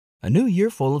A new year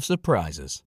full of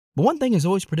surprises. But one thing is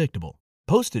always predictable.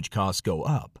 Postage costs go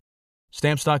up.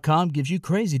 Stamps.com gives you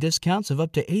crazy discounts of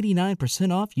up to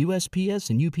 89% off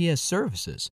USPS and UPS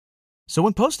services. So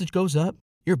when postage goes up,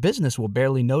 your business will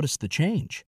barely notice the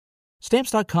change.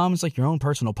 Stamps.com is like your own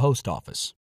personal post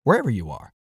office, wherever you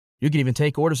are. You can even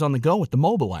take orders on the go with the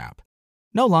mobile app.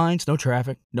 No lines, no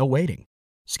traffic, no waiting.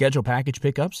 Schedule package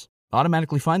pickups,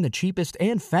 automatically find the cheapest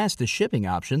and fastest shipping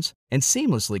options, and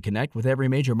seamlessly connect with every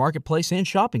major marketplace and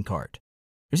shopping cart.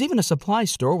 There's even a supply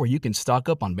store where you can stock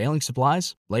up on mailing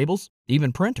supplies, labels,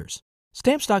 even printers.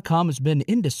 Stamps.com has been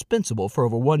indispensable for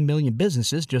over 1 million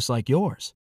businesses just like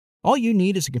yours. All you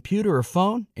need is a computer or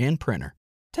phone and printer.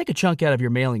 Take a chunk out of your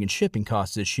mailing and shipping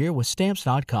costs this year with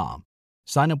Stamps.com.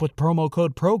 Sign up with promo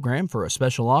code PROGRAM for a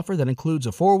special offer that includes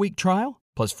a 4-week trial,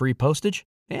 plus free postage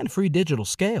and free digital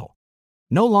scale.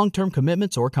 No long-term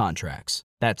commitments or contracts.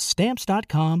 That's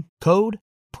Stamps.com, code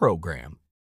PROGRAM.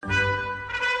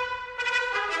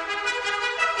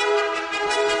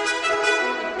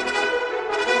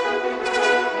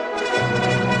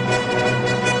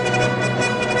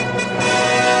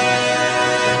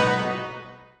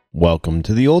 Welcome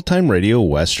to the Old Time Radio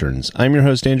Westerns. I'm your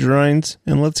host, Andrew Rines,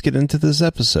 and let's get into this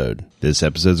episode. This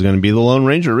episode is going to be The Lone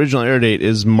Ranger. Original air date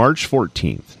is March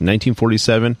 14th,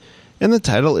 1947, and the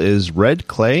title is Red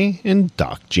Clay and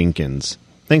Doc Jenkins.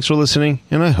 Thanks for listening,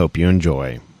 and I hope you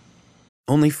enjoy.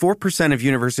 Only 4% of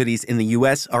universities in the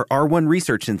U.S. are R1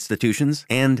 research institutions,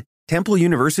 and Temple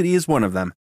University is one of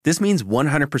them. This means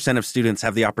 100% of students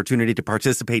have the opportunity to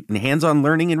participate in hands-on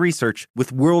learning and research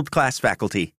with world-class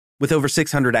faculty. With over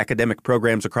 600 academic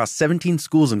programs across 17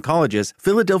 schools and colleges,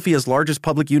 Philadelphia's largest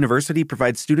public university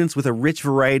provides students with a rich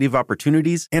variety of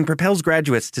opportunities and propels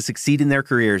graduates to succeed in their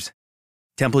careers.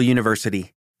 Temple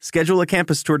University. Schedule a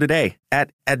campus tour today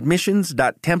at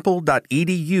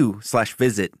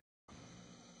admissions.temple.edu/visit.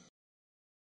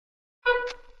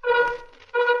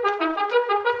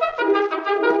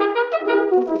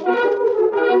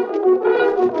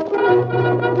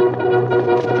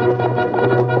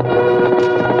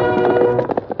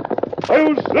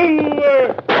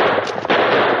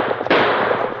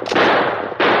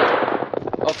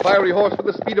 A fiery horse with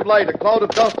the speed of light, a cloud of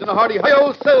dust, and a hearty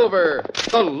hi-yo Silver,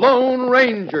 the Lone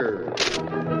Ranger.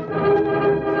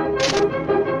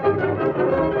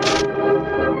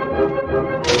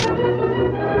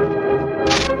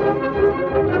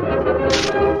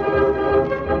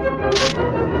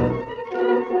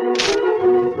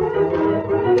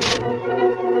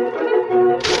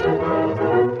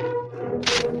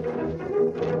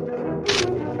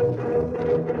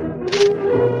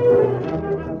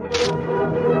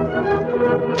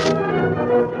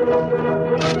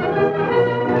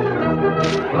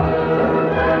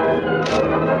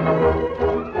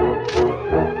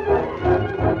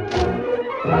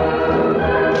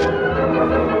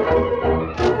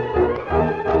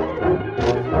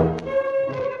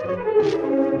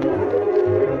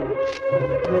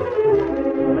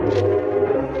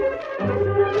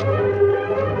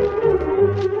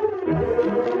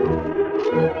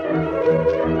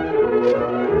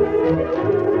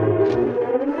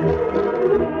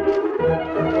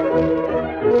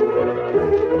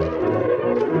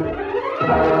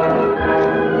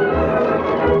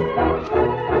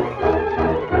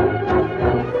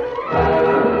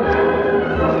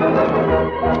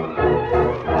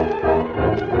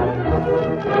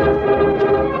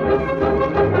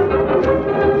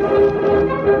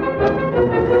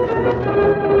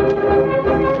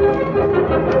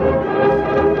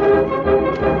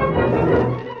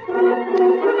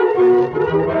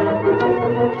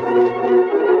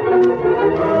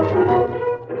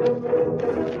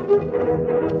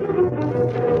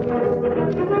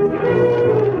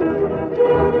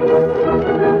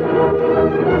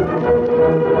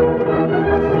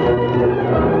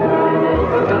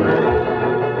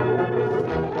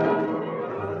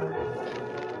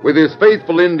 With his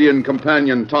faithful Indian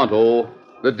companion Tonto,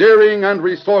 the daring and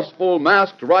resourceful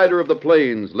masked rider of the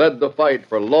plains led the fight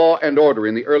for law and order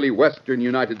in the early western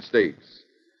United States.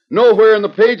 Nowhere in the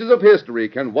pages of history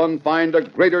can one find a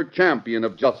greater champion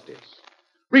of justice.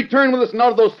 Return with us now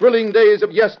to those thrilling days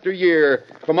of yesteryear.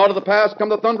 From out of the past come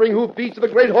the thundering hoofbeats of the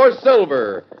great horse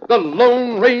Silver. The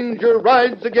Lone Ranger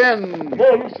rides again. Come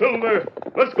on, Silver.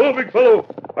 Let's go, big fellow.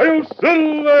 Hi-yo,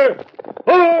 Silver!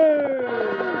 Hi!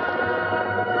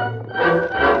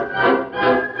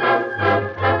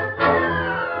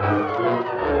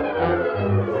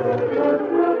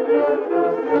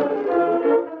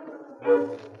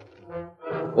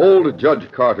 Old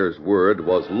Judge Carter's word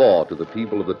was law to the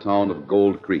people of the town of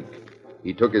Gold Creek.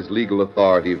 He took his legal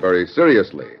authority very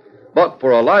seriously, But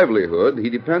for a livelihood, he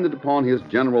depended upon his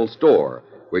general store,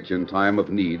 which in time of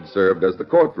need served as the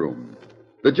courtroom.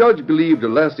 The judge believed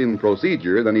less in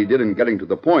procedure than he did in getting to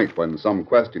the point when some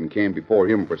question came before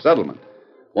him for settlement.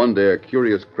 One day, a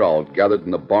curious crowd gathered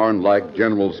in the barn-like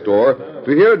general store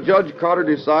to hear Judge Carter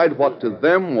decide what to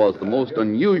them was the most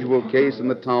unusual case in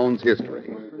the town's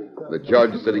history. The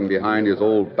judge, sitting behind his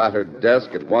old battered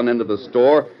desk at one end of the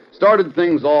store, started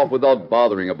things off without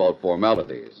bothering about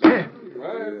formalities.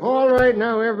 All right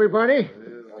now, everybody.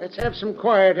 Let's have some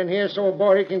quiet in here so a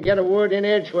boy can get a word in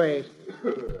edgeways.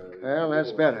 Well,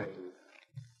 that's better.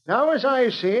 Now, as I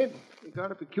see it, we've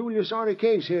got a peculiar sort of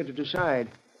case here to decide.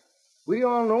 We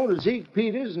all know that Zeke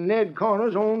Peters and Ned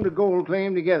Connors owned the gold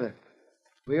claim together.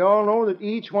 We all know that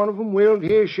each one of them willed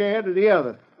his share to the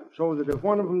other, so that if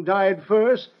one of them died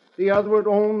first, the other would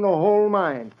own the whole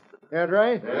mine. That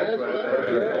right? That's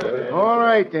right. All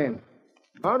right, then.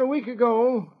 About a week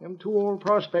ago, them two old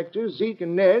prospectors, Zeke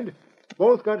and Ned,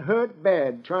 both got hurt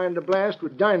bad trying to blast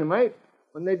with dynamite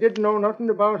when they didn't know nothing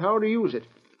about how to use it.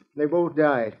 They both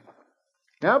died.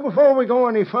 Now, before we go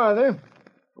any farther,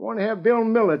 I want to have Bill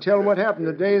Miller tell what happened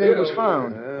the day they was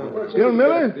found. Bill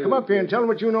Miller, come up here and tell them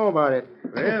what you know about it.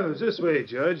 Well, it was this way,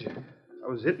 Judge. I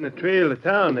was hitting the trail to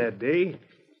town that day.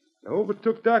 I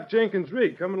overtook Doc Jenkins'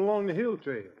 rig coming along the hill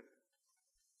trail.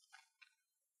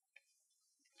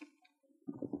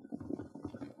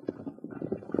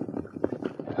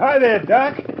 Hi there,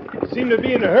 Doc. Seem to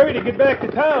be in a hurry to get back to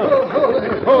town.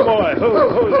 Oh, boy. Ho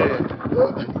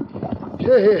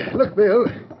there. Hey, look, Bill.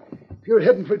 If you're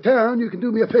heading for town, you can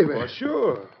do me a favor. Well,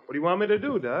 sure. What do you want me to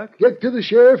do, Doc? Get to the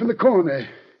sheriff in the corner.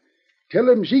 Tell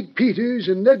him Zeke Peters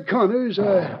and Ned Connors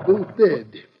are both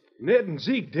dead. Ned and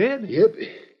Zeke dead? Yep.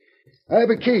 I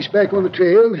have a case back on the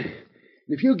trail. And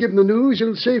if you give him the news,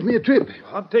 it'll save me a trip.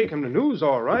 I'll take him the news,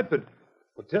 all right, but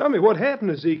tell me what happened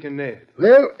to Zeke and Ned.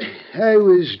 Well, I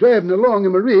was driving along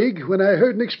in my rig when I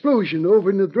heard an explosion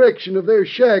over in the direction of their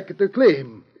shack at their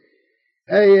claim.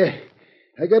 I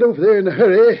got over there in a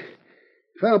hurry.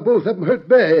 Found both of them hurt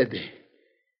bad.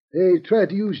 They tried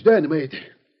to use dynamite.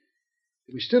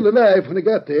 They were still alive when I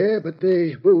got there, but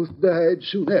they both died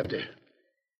soon after.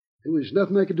 There was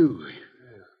nothing I could do.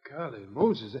 Golly,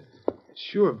 Moses, that's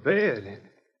sure bad.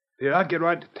 Here, I'll get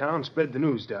right to town and spread the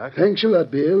news, Doc. Thanks a lot,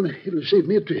 Bill. It'll save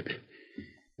me a trip.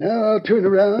 Now I'll turn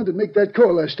around and make that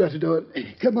call I started on.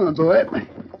 Come on, boy.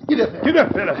 Get up there. Get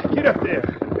up, fella. Get up there.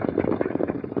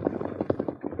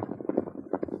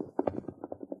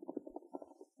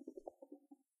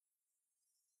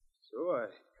 So I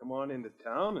come on into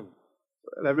town and,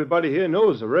 well, everybody here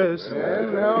knows the rest.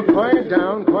 Well, now, quiet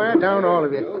down, all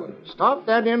of you. Stop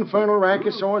that infernal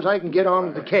racket so as I can get on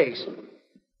with the case.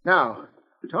 Now,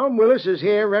 Tom Willis is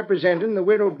here representing the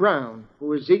widow Brown,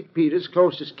 who is Zeke Peters'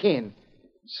 closest kin.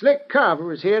 Slick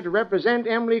Carver is here to represent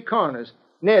Emily Connors,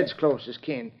 Ned's closest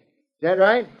kin. Is that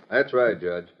right? That's right,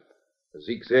 Judge.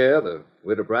 Zeke's here. The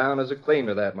widow Brown has a claim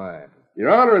to that mine. Your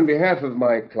Honor, on behalf of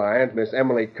my client, Miss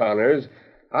Emily Connors,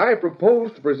 I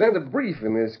propose to present a brief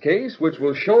in this case which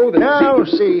will show that... Now,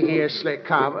 see here, Slick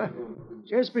Carver.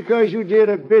 Just because you did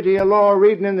a bit of your law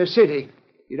reading in the city,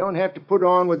 you don't have to put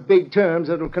on with big terms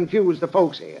that'll confuse the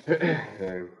folks here.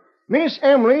 Miss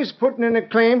Emily's putting in a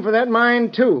claim for that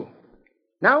mine, too.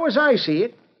 Now, as I see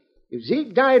it, if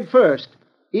Zeke died first,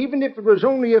 even if it was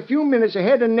only a few minutes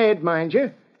ahead of Ned, mind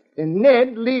you, then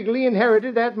Ned legally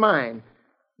inherited that mine.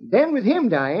 Then, with him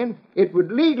dying, it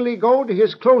would legally go to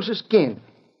his closest kin.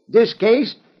 This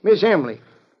case, Miss Emily.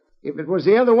 If it was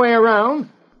the other way around,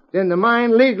 then the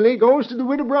mine legally goes to the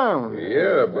widow Brown.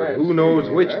 Yeah, but who knows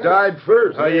which died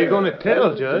first? How are you going to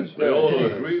tell, Judge? They all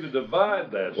agree to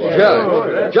divide that.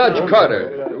 Judge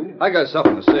Carter, I got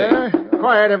something to say.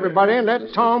 Quiet, everybody, and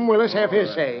let Tom Willis have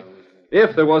his say.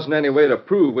 If there wasn't any way to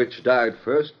prove which died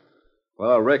first,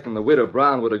 well, I reckon the widow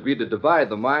Brown would agree to divide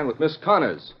the mine with Miss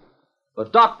Connors.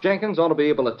 But Doc Jenkins ought to be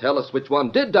able to tell us which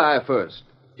one did die first.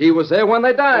 He was there when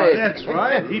they died. That's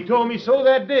right. He told me so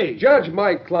that day. Judge,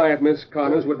 my client, Miss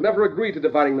Connors, would never agree to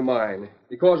dividing the mine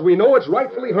because we know it's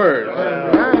rightfully hers.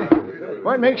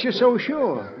 What makes you so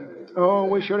sure? Oh,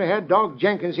 we should have had Doc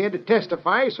Jenkins here to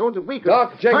testify so that we could...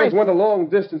 Doc Jenkins went a long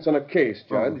distance on a case,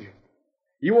 Judge.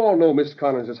 You all know Miss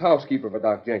Connors is housekeeper for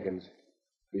Doc Jenkins.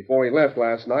 Before he left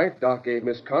last night, Doc gave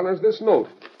Miss Connors this note,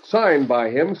 signed by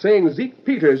him, saying Zeke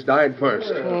Peters died first.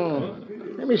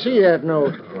 Let me see that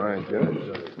note. All right, Judge.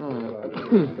 Well,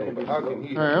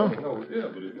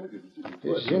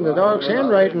 it's in the dog's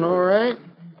handwriting, all right.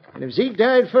 And if Zeke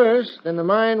died first, then the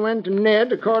mine went to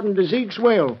Ned according to Zeke's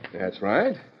will. That's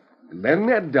right. And then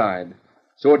Ned died.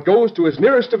 So it goes to his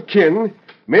nearest of kin,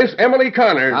 Miss Emily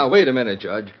Connors. Now, wait a minute,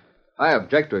 Judge. I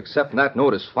object to accepting that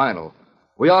note as final.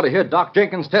 We ought to hear Doc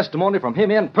Jenkins' testimony from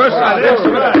him in person.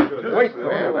 Wait.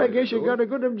 Well, I guess you got a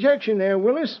good objection there,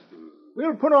 Willis.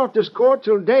 We'll put off this court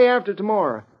till day after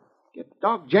tomorrow. Get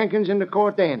Doc Jenkins into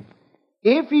court then.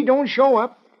 If he don't show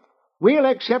up, we'll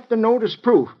accept the note as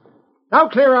proof. Now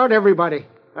clear out everybody.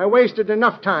 I wasted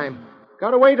enough time.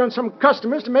 Got to wait on some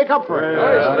customers to make up for it.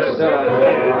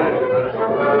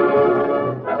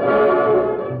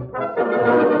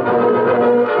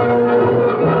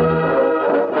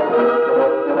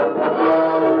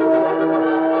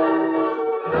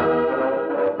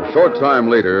 A short time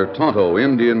later, Tonto,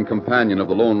 Indian companion of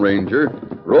the Lone Ranger,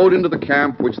 rode into the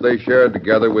camp which they shared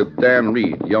together with Dan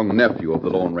Reed, young nephew of the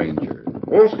Lone Ranger.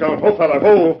 Oh, Scout. Oh, fella.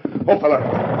 Oh, fella.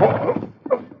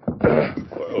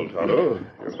 Well, Tonto,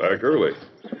 you're back early.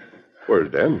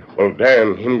 Where's Dan? Well,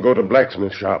 Dan, him go to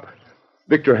blacksmith shop.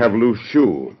 Victor have loose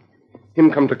shoe.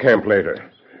 Him come to camp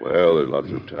later. Well, there's lots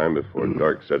of time before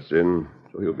dark sets in,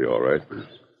 so he'll be all right.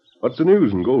 What's the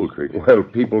news in Gold Creek? Well,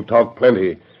 people talk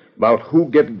plenty about who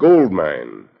get gold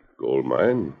mine. Gold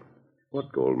mine?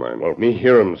 What gold mine? Well, me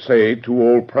hear 'em say 2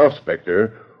 old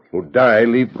prospector who die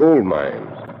leave gold mine.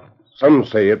 Some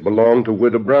say it belonged to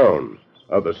Widow Brown.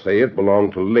 Others say it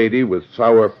belonged to lady with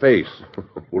sour face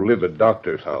who live at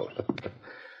doctor's house.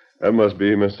 That must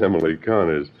be Miss Emily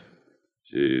Connors.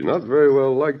 She's not very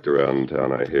well liked around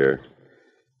town, I hear.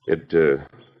 It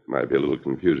might be a little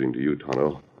confusing to you,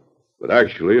 Tonto, but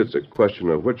actually it's a question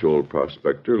of which old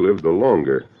prospector lived the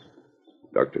longer.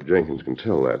 Dr. Jenkins can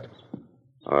tell that.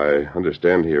 I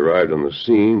understand he arrived on the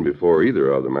scene before either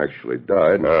of them actually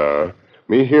died.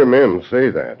 Me hear men say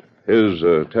that. His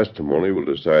testimony will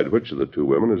decide which of the 2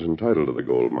 women is entitled to the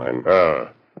gold mine.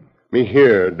 Me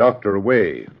hear Dr.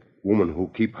 Way, woman who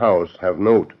keep house, have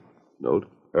note. Note?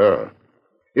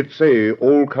 It say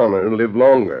old Connor live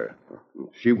longer.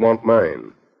 She want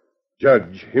mine.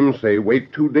 Judge, him say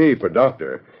wait 2 day for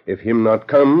doctor. If him not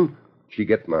come, she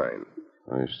get mine.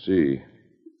 I see.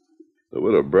 The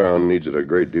Widow Brown needs it a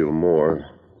great deal more,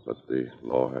 but the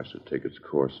law has to take its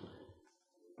course.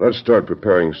 Let's start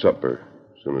preparing supper.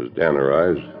 As soon as Dan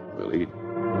arrives, we'll eat.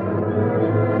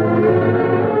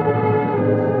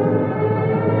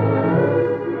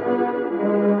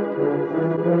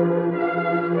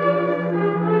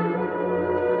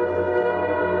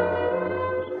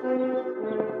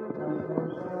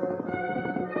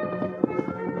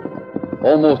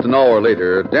 Almost an hour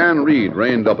later, Dan Reed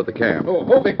reined up at the camp.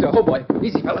 Oh, Victor. Oh, boy.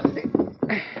 Easy, fella. Did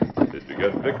you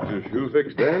get Victor's shoe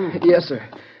fixed, Dan? Yes, sir.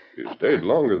 You stayed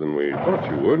longer than we thought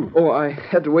you would. Oh, I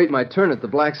had to wait my turn at the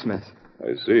blacksmith.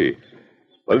 I see.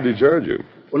 What did he charge you?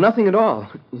 Well, nothing at all.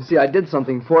 You see, I did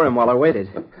something for him while I waited.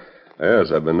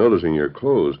 Yes, I've been noticing your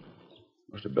clothes.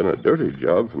 Must have been a dirty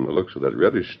job from the looks of that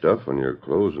reddish stuff on your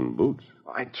clothes and boots.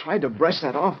 I tried to brush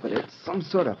that off, but it's some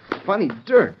sort of funny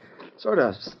dirt. Sort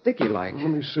of sticky-like. Let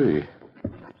me see.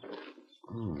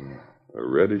 A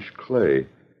reddish clay.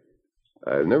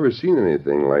 I've never seen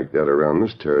anything like that around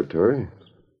this territory.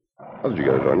 How did you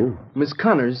get it on you? Miss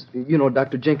Connors, you know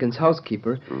Dr. Jenkins'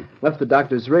 housekeeper, left the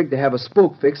doctor's rig to have a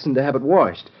spoke fixed and to have it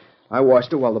washed. I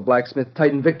washed it while the blacksmith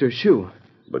tightened Victor's shoe.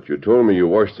 But you told me you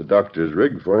washed the doctor's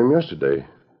rig for him yesterday.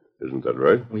 Isn't that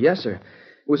right? Well, yes, sir.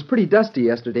 It was pretty dusty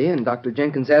yesterday, and Dr.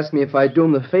 Jenkins asked me if I'd do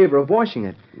him the favor of washing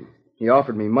it. He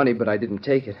offered me money, but I didn't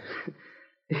take it.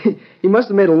 He must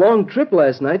have made a long trip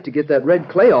last night to get that red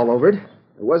clay all over it.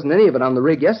 There wasn't any of it on the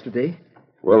rig yesterday.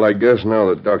 Well, I guess now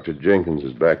that Dr. Jenkins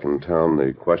is back in town,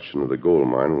 the question of the gold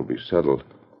mine will be settled.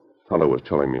 Tonto was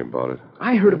telling me about it.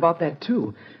 I heard about that,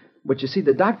 too. But you see,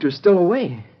 the doctor's still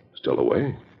away. Still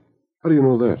away? How do you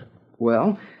know that?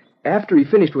 Well, after he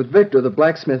finished with Victor, the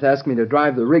blacksmith asked me to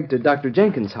drive the rig to Dr.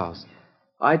 Jenkins' house.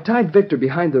 I tied Victor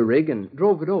behind the rig and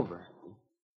drove it over.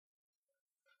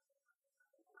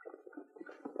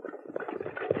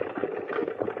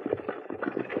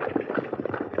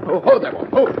 Oh, hold that one.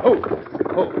 Hold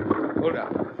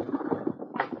on.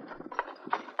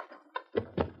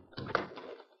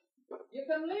 You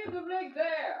can leave the rig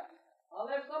there. I'll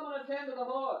have someone attend to the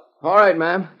horse. All right,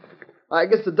 ma'am. I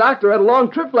guess the doctor had a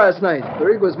long trip last night. The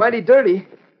rig was mighty dirty.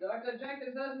 Dr.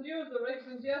 Jenkins hasn't used the rig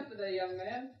since yesterday, young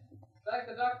man. In fact,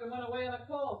 the doctor went away on a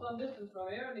call some distance from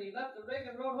here, and he left the rig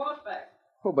and rode horseback.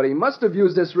 Oh, but he must have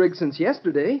used this rig since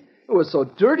yesterday. It was so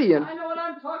dirty and... I know what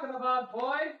I'm talking about,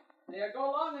 boy. Now, go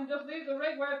along and just leave the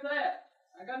rig where it's at.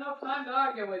 I got no time to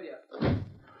argue with you.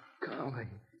 Golly,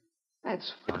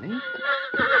 that's funny.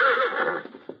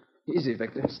 Easy,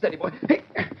 Victor. Steady, boy. Hey,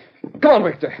 come on,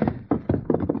 Victor.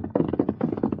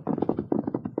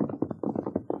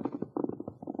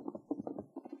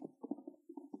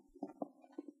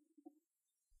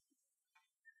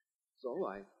 So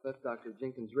I Left Dr.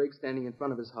 Jenkins' rig standing in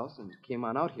front of his house and came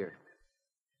on out here.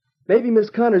 Maybe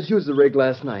Miss Connors used the rig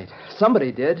last night.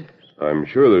 Somebody did. I'm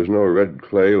sure there's no red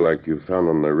clay like you found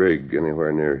on the rig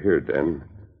anywhere near here, Dan.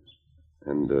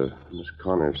 And Miss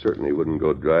Connors certainly wouldn't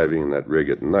go driving in that rig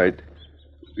at night.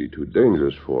 It would be too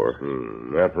dangerous for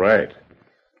her. That's right.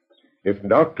 If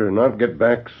Doctor not get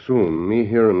back soon, me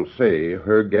hear him say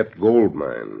her get gold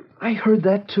mine. I heard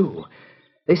that, too.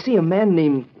 They say a man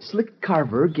named Slick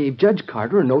Carver gave Judge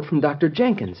Carter a note from Dr.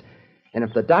 Jenkins. And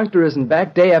if the doctor isn't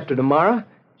back day after tomorrow,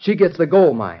 she gets the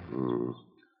gold mine.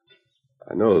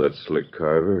 I know that Slick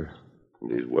Carver,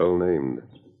 and he's well named.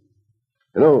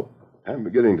 You know, I'm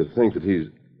beginning to think that he's...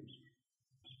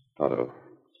 Otto,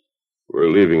 we're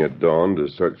leaving at dawn to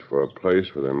search for a place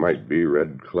where there might be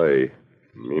red clay.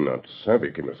 Me not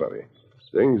savvy, Kimasabi.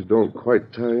 Things don't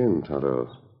quite tie in, Tonto.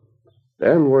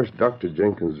 Dan washed Dr.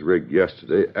 Jenkins' rig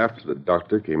yesterday after the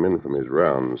doctor came in from his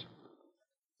rounds.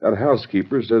 That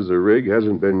housekeeper says the rig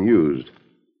hasn't been used.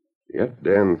 Yet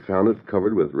Dan found it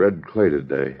covered with red clay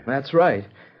today. That's right.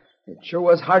 It sure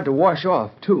was hard to wash off,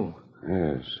 too.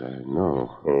 Yes, I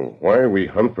know. Oh, why we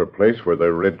hunt for a place where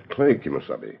there's red clay,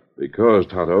 Kimasabi? Because,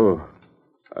 Tonto,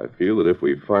 I feel that if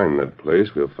we find that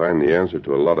place, we'll find the answer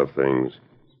to a lot of things,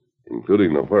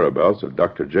 including the whereabouts of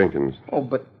Dr. Jenkins. Oh,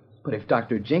 but if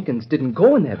Dr. Jenkins didn't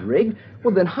go in that rig,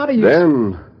 well, then how do you...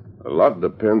 Then, a lot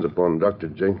depends upon Dr.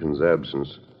 Jenkins'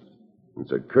 absence.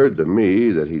 It's occurred to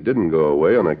me that he didn't go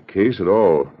away on a case at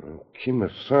all.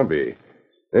 Kimasabi,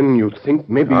 then you think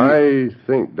maybe... I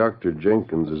think Dr.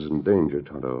 Jenkins is in danger,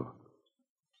 Tonto.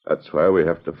 That's why we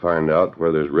have to find out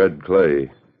where there's red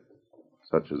clay,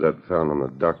 such as that found on the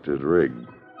doctor's rig.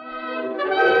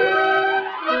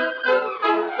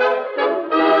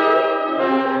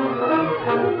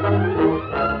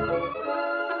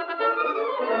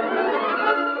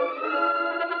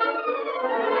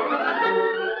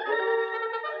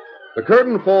 The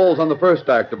curtain falls on the first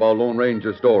act of our Lone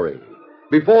Ranger story.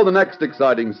 Before the next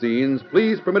exciting scenes,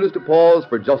 please permit us to pause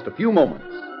for just a few moments.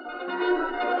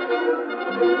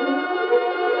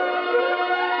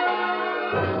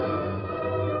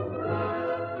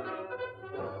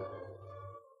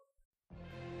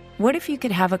 What if you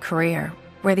could have a career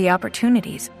where the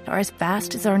opportunities are as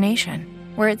vast as our nation,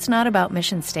 where it's not about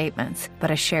mission statements,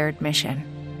 but a shared mission?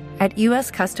 At U.S.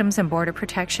 Customs and Border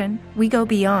Protection, we go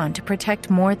beyond to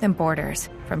protect more than borders.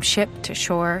 From ship to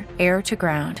shore, air to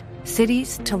ground,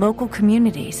 cities to local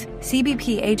communities,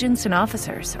 CBP agents and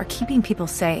officers are keeping people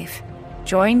safe.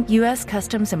 Join U.S.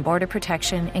 Customs and Border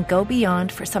Protection and go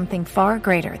beyond for something far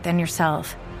greater than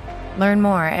yourself. Learn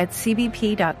more at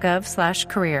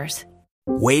cbp.gov/careers.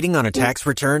 Waiting on a tax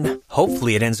return?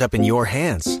 Hopefully it ends up in your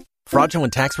hands.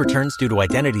 Fraudulent tax returns due to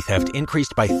identity theft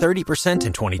increased by 30%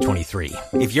 in 2023.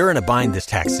 If you're in a bind this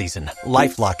tax season,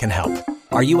 LifeLock can help.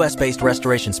 Our U.S.-based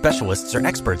restoration specialists are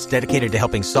experts dedicated to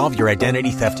helping solve your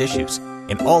identity theft issues.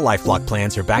 And all LifeLock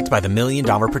plans are backed by the $1 Million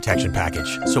Protection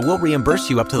Package. So we'll reimburse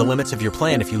you up to the limits of your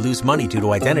plan if you lose money due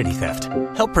to identity theft.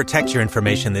 Help protect your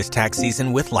information this tax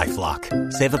season with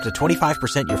LifeLock. Save up to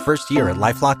 25% your first year at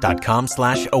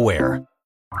LifeLock.com/aware.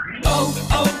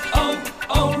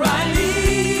 O'Reilly!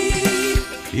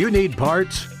 You need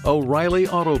parts? O'Reilly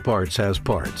Auto Parts has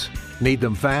parts. Need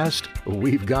them fast?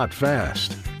 We've got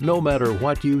fast. No matter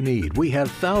what you need, we have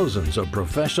thousands of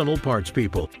professional parts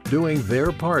people doing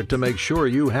their part to make sure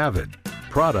you have it.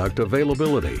 Product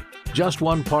availability. Just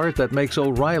one part that makes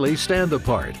O'Reilly stand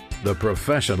apart. The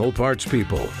professional parts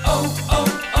people.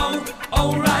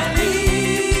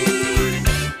 O'Reilly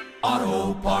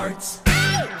Auto Parts.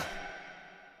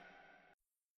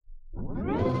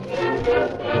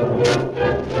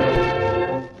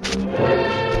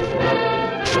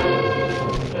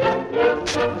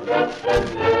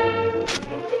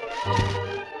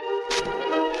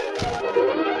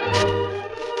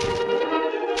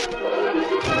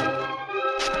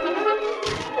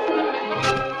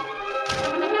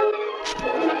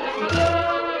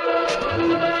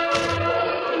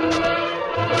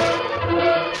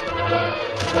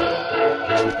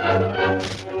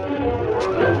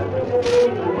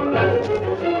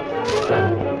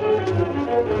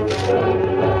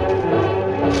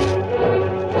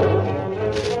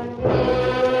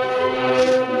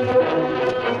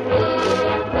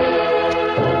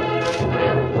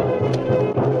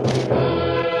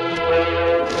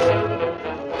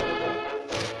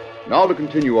 Now to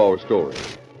continue our story.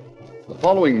 The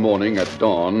following morning at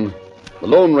dawn, the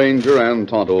Lone Ranger and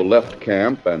Tonto left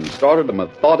camp and started a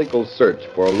methodical search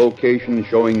for a location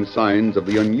showing signs of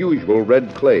the unusual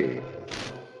red clay.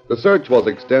 The search was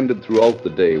extended throughout the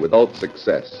day without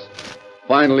success.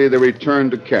 Finally, they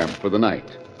returned to camp for the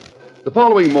night. The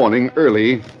following morning,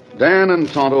 early, Dan and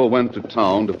Tonto went to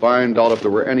town to find out if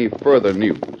there were any further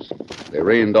news. They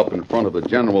reined up in front of the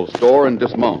general store and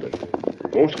dismounted.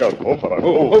 Oh, Scout. Oh,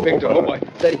 fella. Victor. Oh, boy.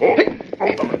 Steady.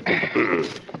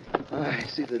 I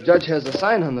see the judge has a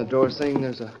sign on the door saying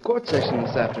there's a court session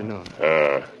this afternoon.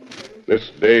 This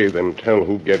day, then tell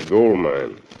who get gold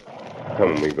mine.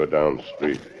 Come, we go down the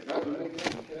street.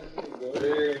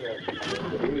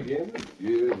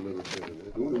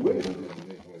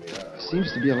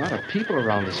 Seems to be a lot of people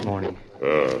around this morning.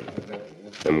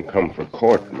 Them come for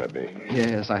court, maybe.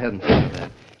 Yes, I hadn't thought of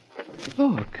that.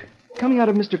 Look, coming out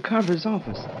of Mr. Carver's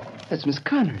office. That's Miss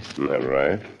Connors. Isn't that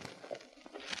right?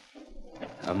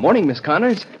 Morning, Miss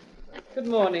Connors. Good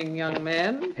morning, young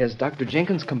man. Has Dr.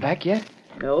 Jenkins come back yet?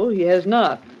 No, he has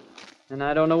not. And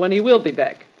I don't know when he will be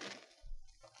back.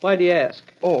 Why do you ask?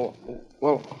 Oh,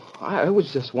 well, I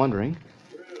was just wondering.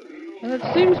 Well, it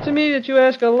seems to me that you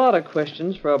ask a lot of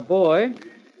questions for a boy.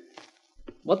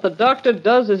 What the doctor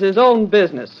does is his own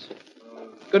business.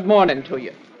 Good morning to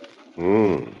you.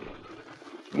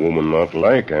 Woman not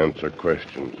like answer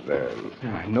questions, then.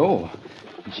 I know.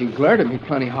 She glared at me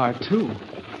plenty hard, too.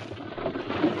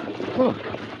 Look,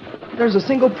 there's a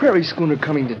single prairie schooner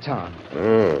coming to town.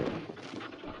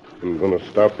 I'm gonna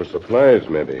stop for supplies,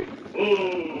 maybe.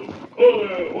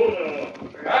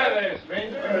 Hi there,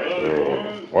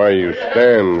 stranger. Why you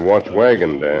stand, watch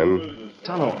wagon, Dan.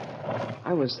 Tonto,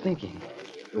 I was thinking,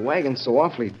 the wagon's so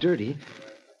awfully dirty,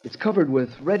 it's covered with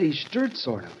reddish dirt,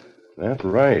 sort of. That's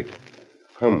right.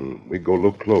 Come, we go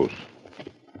look close.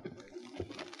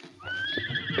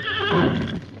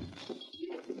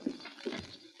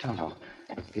 Tonto,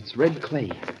 it's red clay,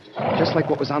 just like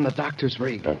what was on the doctor's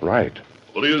rig. That's right.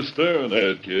 What are you staring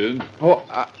at, kid? Oh,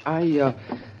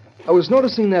 I was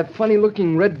noticing that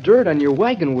funny-looking red dirt on your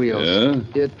wagon wheels.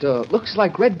 Yeah? It looks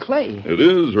like red clay. It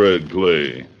is red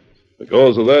clay.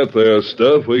 Because of that there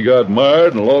stuff, we got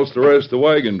mired and lost the rest of the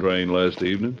wagon train last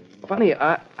evening. Funny,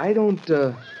 I don't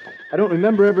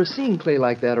remember ever seeing clay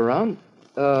like that around.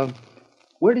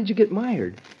 Where did you get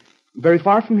mired? Very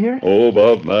far from here? Oh,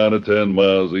 about 9 or 10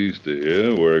 miles east of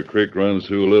here, where a creek runs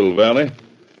through a little valley.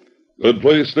 Good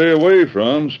place to stay away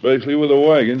from, especially with a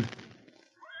wagon.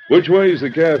 Which way's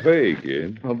the cafe,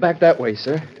 kid? Well, back that way,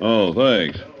 sir. Oh,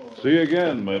 thanks. See you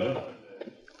again, Minnie.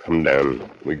 Come down.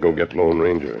 We go get Lone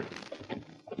Ranger.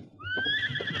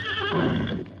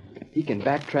 He can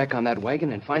backtrack on that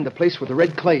wagon and find the place where the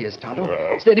red clay is,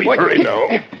 Tonto. Steady, boy. Hurry now.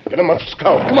 Get him up,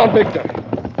 Scout. Come on, Victor.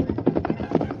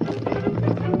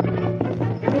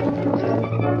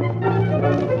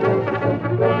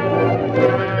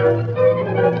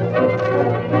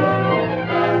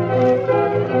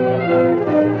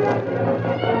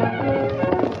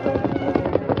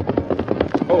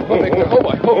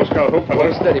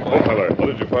 Steady, boy. Oh, fella. What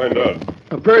did you find out?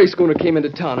 A prairie schooner came into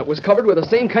town. It was covered with the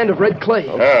same kind of red clay.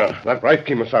 That's right,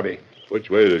 Kimasabi. Which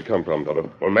way did it come from,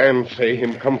 Tonto? Well, man say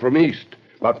him come from east.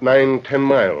 About 9-10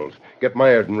 miles. Get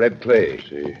mired in red clay.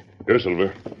 See. Here,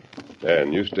 Silver.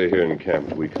 Dan, you stay here in camp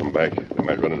till we come back. We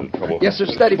might run into trouble. Yes, sir.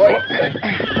 Steady, boy.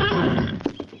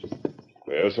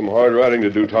 There's some hard riding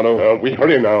to do, Tonto. We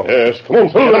hurry now. Yes. Come on,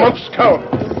 Pull them up, Scout.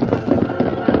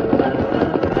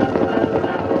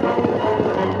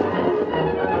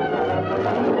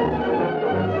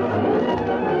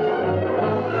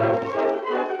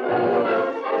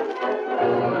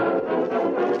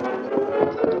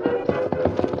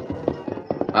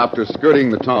 After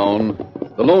skirting the town,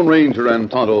 the Lone Ranger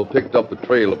and Tonto picked up the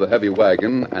trail of the heavy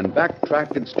wagon and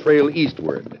backtracked its trail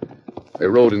eastward. They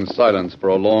rode in silence for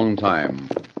a long time.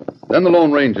 Then the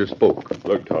Lone Ranger spoke.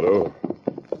 Look, Tonto.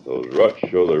 Those ruts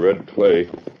show the red clay.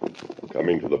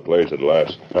 Coming to the place at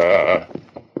last.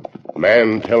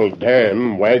 Man tell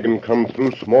Dan wagon come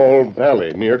through small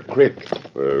valley near creek.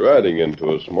 We're riding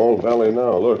into a small valley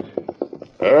now, look.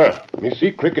 Me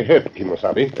see creek ahead,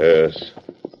 Kimasabi. Yes.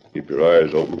 Keep your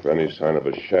eyes open for any sign of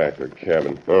a shack or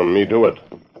cabin. Me do it.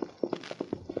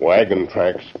 Wagon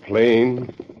tracks plain,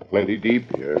 plenty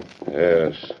deep here.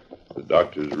 Yes. The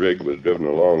doctor's rig was driven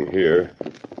along here.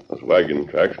 Those wagon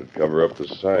tracks would cover up the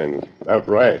sign. That's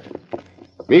right.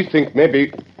 Me think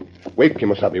maybe... Wait,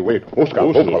 Kimasabi, wait. Oh,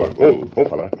 Scout. Oh,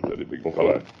 fella. Steady, big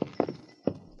fella.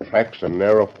 Tracks and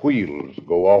narrow wheels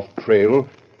go off trail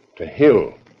to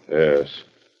hill. Yes.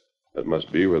 That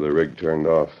must be where the rig turned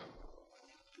off.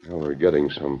 Now we're getting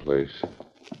someplace.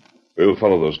 We'll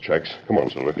follow those tracks. Come on,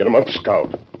 Silver. Get 'em up,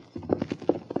 Scout.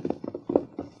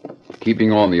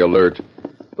 Keeping on the alert,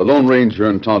 the Lone Ranger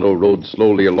and Tonto rode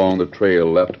slowly along the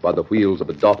trail left by the wheels of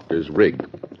the doctor's rig.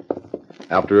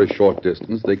 After a short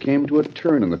distance, they came to a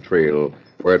turn in the trail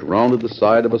where it rounded the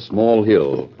side of a small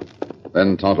hill.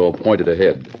 Then Tonto pointed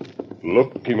ahead.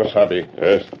 Look, Kimasabi.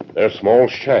 Yes? There's a small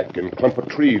shack and clump of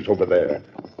trees over there.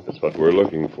 That's what we're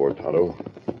looking for, Tonto.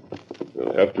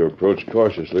 We'll have to approach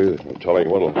cautiously. No telling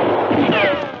what'll...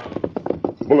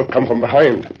 Bullet come from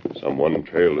behind. Someone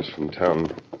trailed us from town.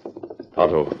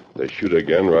 Tonto, they shoot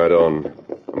again right on.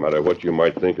 No matter what you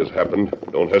might think has happened,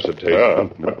 don't hesitate.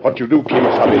 But what you do,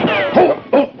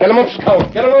 Kimasabi? Oh, get him up,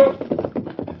 Scout. Get him up.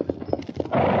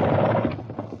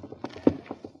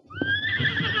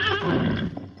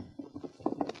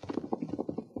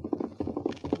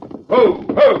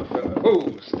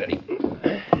 Whoa, steady.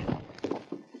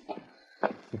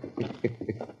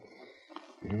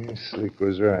 Slick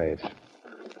was right.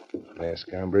 Last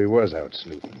hombre was out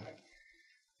snooping.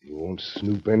 He won't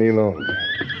snoop any longer.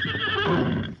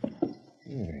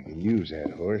 Yeah, I can use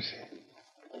that horse.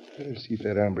 Better see if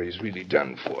that hombre's really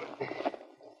done for.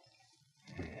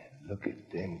 Look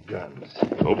at them guns.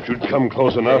 Hoped you'd come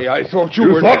close enough. Hey, I thought you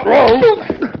were... thought wrong.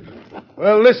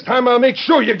 Well, this time I'll make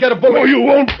sure you get a bullet. No, you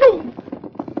won't.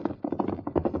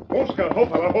 Oh, Scout. Oh,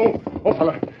 fella. Oh,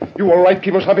 fella. You all right,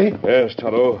 Kimasabi? Yes,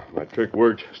 Tonto. My trick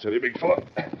worked. Steady, big fella.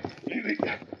 Easy.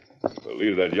 We'll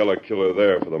leave that yellow killer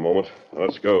there for the moment. Now,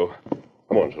 let's go.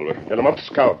 Come on, Silver. Get him up,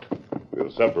 Scout.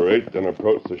 We'll separate, then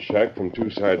approach the shack from two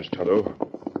sides, Tonto.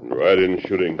 And ride in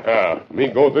shooting. Me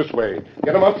go this way.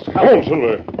 Get him up, Scout. Come on,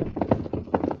 Silver.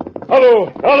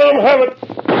 Hello! Now let him have it!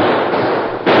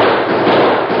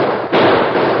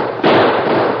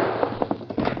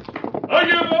 I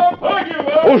give up!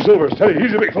 Oh, Silver, steady.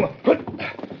 Easy, big fella.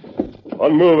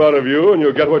 One move out of you, and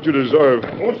you'll get what you deserve.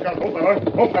 Oh, Scout. Oh, fella.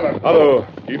 Oh, fella. Otto,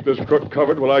 keep this crook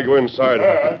covered while I go inside.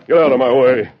 Get out of my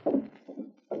way.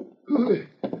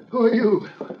 Who are you?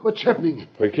 What's happening?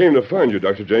 We came to find you,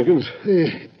 Dr. Jenkins.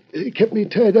 They kept me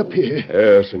tied up here.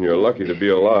 Yes, and you're lucky to be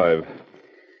alive.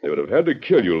 They would have had to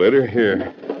kill you later.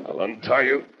 Here, I'll untie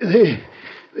you.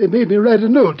 They made me write a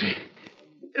note.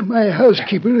 My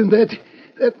housekeeper and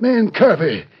that man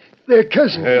Carver, they're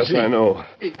cousins. Yes, I know.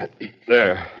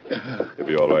 There. You'll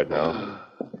be all right now.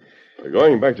 We're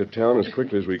going back to town as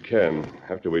quickly as we can,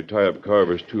 after we tie up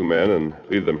Carver's two men and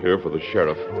leave them here for the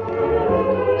sheriff.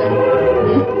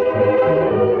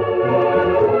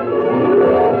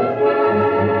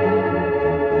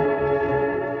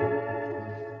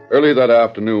 Early that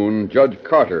afternoon, Judge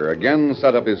Carter again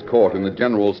set up his court in the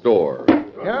general store.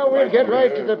 Now we'll get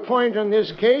right to the point on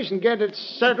this case and get it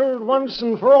settled once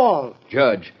and for all.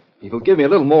 Judge, if you'll give me a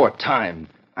little more time,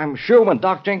 I'm sure when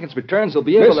Doc Jenkins returns, he'll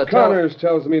be able to Miss Connors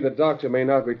tells me the doctor may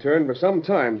not return for some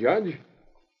time, Judge.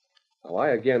 Now,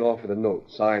 I again offer the note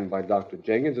signed by Dr.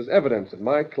 Jenkins as evidence that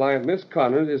my client, Miss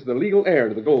Connors, is the legal heir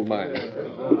to the gold mine.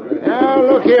 Now,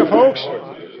 look here, folks.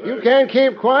 You can't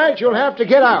keep quiet. You'll have to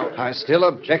get out. I still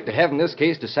object to having this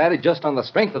case decided just on the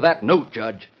strength of that note,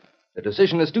 Judge. The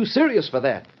decision is too serious for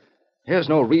that. There's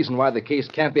no reason why the case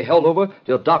can't be held over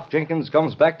till Doc Jenkins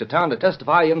comes back to town to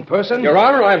testify in person. Your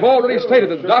Honor, I've already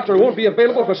stated that the doctor won't be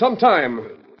available for some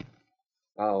time.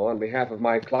 Now, on behalf of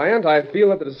my client, I feel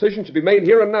that the decision should be made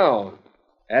here and now,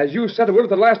 as you said it would at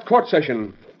the last court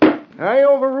session. I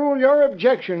overrule your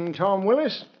objection, Tom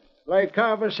Willis. Like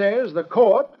Carver says, the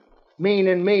court,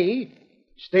 meaning me,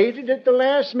 stated at the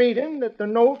last meeting that the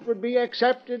note would be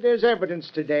accepted as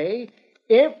evidence today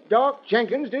if Doc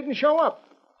Jenkins didn't show up.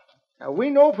 Now, we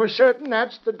know for certain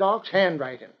that's the doc's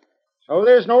handwriting. So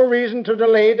there's no reason to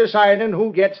delay deciding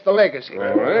who gets the legacy.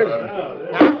 All right.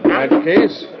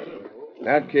 In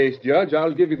that case, Judge,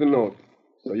 I'll give you the note,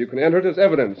 so you can enter it as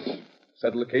evidence.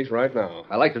 Settle the case right now.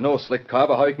 I'd like to know, Slick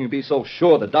Carver, how you can be so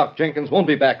sure that Doc Jenkins won't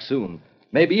be back soon.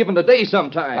 Maybe even today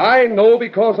sometime. I know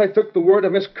because I took the word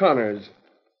of Miss Connors.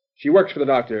 She works for the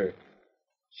doctor.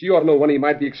 She ought to know when he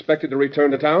might be expected to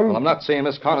return to town. Well, I'm not saying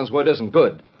Miss Connors' word isn't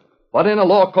good. But in a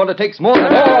law court, it takes more than...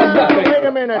 Wait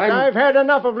a minute. I've had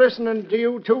enough of listening to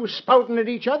you two spouting at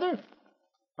each other.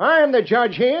 I'm the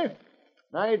judge here.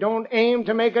 I don't aim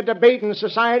to make a debating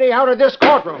society out of this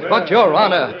courtroom. But, Your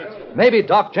Honor, maybe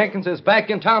Doc Jenkins is back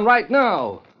in town right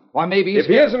now. Or maybe he's... If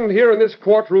he isn't here in this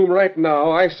courtroom right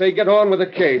now, I say get on with the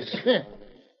case.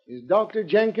 Is Dr.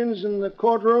 Jenkins in the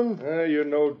courtroom? You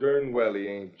know darn well he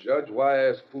ain't, Judge. Why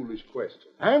ask foolish questions?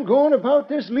 I'm going about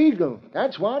this legal,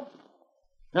 that's what.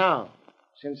 Now,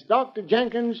 since Dr.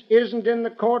 Jenkins isn't in the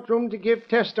courtroom to give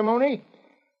testimony,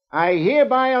 I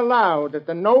hereby allow that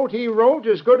the note he wrote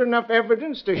is good enough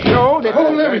evidence to show that...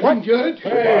 Hold everything, Judge.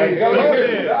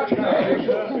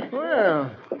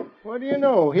 Well, what do you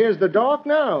know? Here's the doc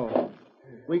now.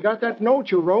 We got that note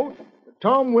you wrote.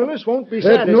 Tom Willis won't be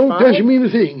satisfied. That note doesn't mean a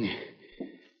thing.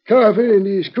 Carver and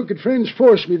his crooked friends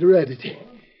forced me to write it.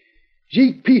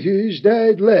 Zeke Peters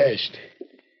died last.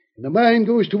 And the mine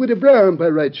goes to Widow Brown by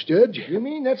rights, Judge. You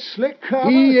mean that slick copper?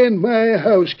 He and my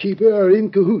housekeeper are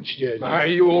in cahoots, Judge. Why,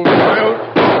 you old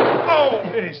child. Oh,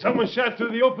 hey, someone shot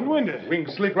through the open window. Wing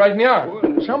Slick right in the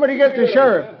arm. Somebody get the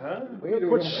sheriff. We'll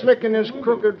put Slick and his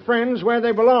crooked friends where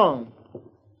they belong.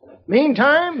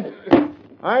 Meantime,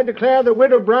 I declare the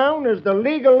Widow Brown as the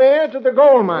legal heir to the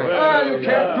gold mine. You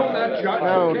can't do that, Judge.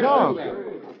 Now, Doc,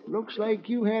 looks like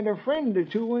you had a friend or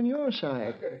two on your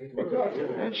side.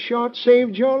 That shot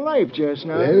saved your life just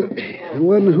now. Well, the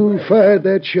one who fired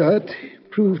that shot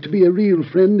proved to be a real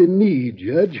friend in need,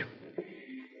 Judge.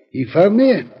 He found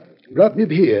me, brought me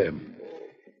up here, and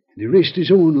he risked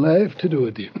his own life to do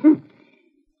it.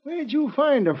 Where'd you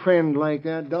find a friend like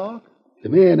that, Doc? The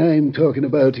man I'm talking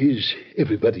about is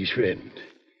everybody's friend.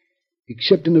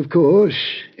 Excepting, of course,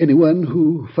 anyone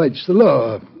who fights the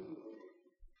law.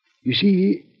 You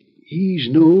see, he's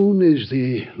known as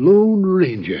the Lone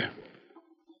Ranger.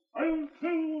 I'm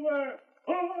Silver!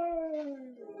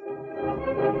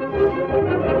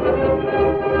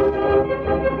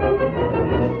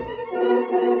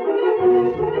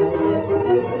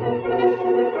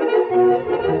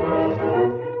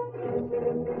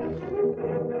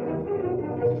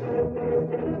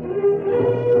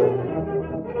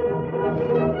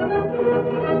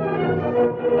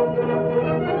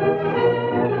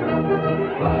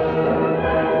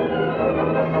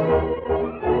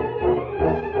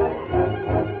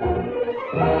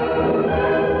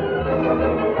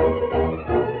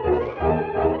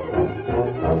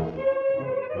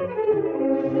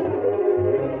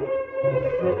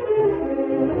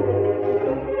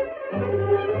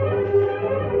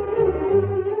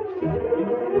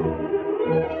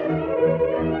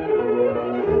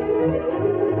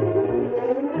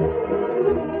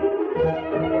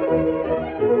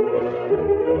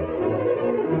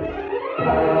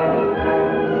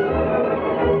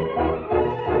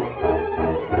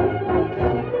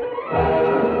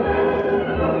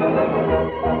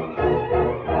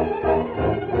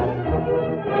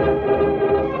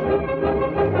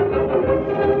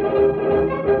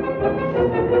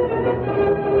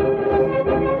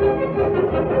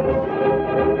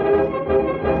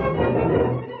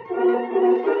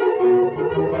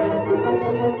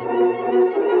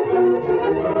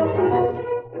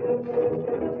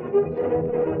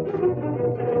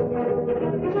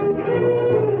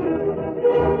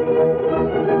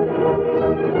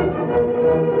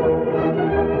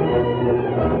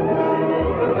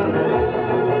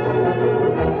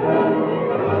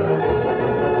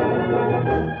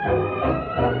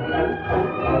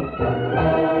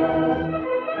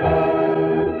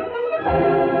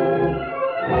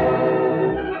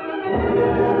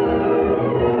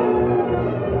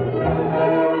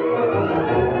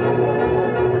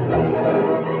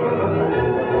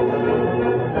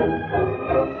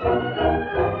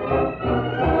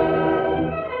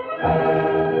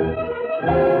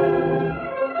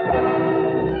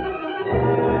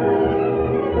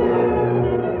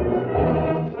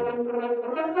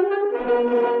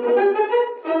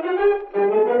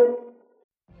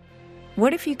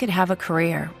 What if you could have a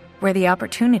career where the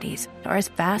opportunities are as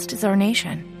vast as our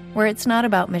nation, where it's not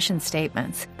about mission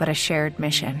statements, but a shared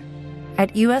mission?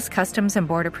 At U.S. Customs and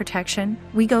Border Protection,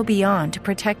 we go beyond to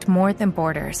protect more than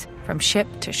borders. From ship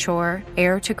to shore,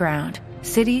 air to ground,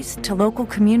 cities to local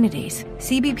communities,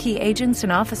 CBP agents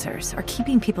and officers are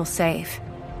keeping people safe.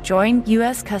 Join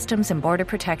U.S. Customs and Border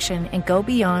Protection and go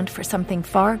beyond for something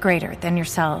far greater than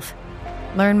yourself.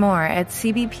 Learn more at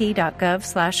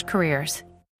cbp.gov/careers.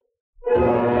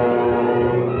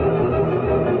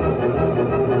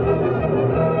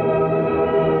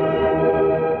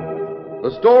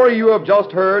 The story you have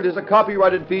just heard is a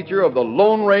copyrighted feature of the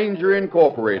Lone Ranger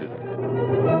Incorporated.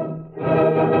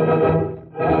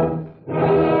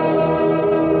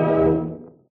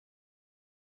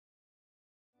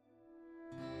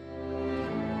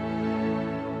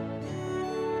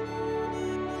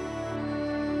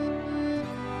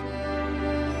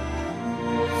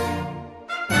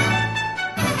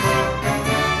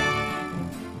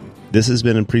 This has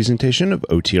been a presentation of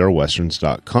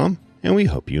OTRWesterns.com, and we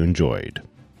hope you enjoyed.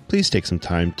 Please take some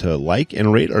time to like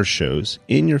and rate our shows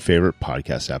in your favorite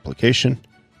podcast application.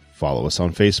 Follow us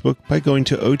on Facebook by going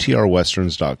to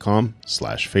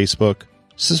OTRWesterns.com/Facebook.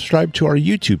 Subscribe to our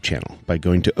YouTube channel by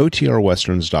going to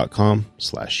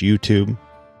OTRWesterns.com/YouTube.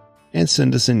 And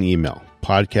send us an email,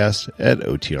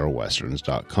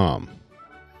 podcast@OTRWesterns.com.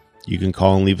 You can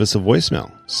call and leave us a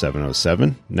voicemail,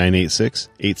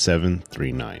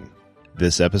 707-986-8739.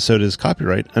 This episode is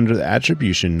copyright under the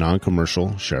Attribution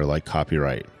Non-Commercial Share-alike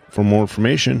copyright. For more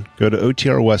information, go to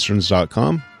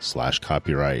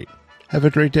OTRWesterns.com/copyright. Have a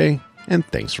great day, and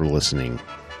thanks for listening.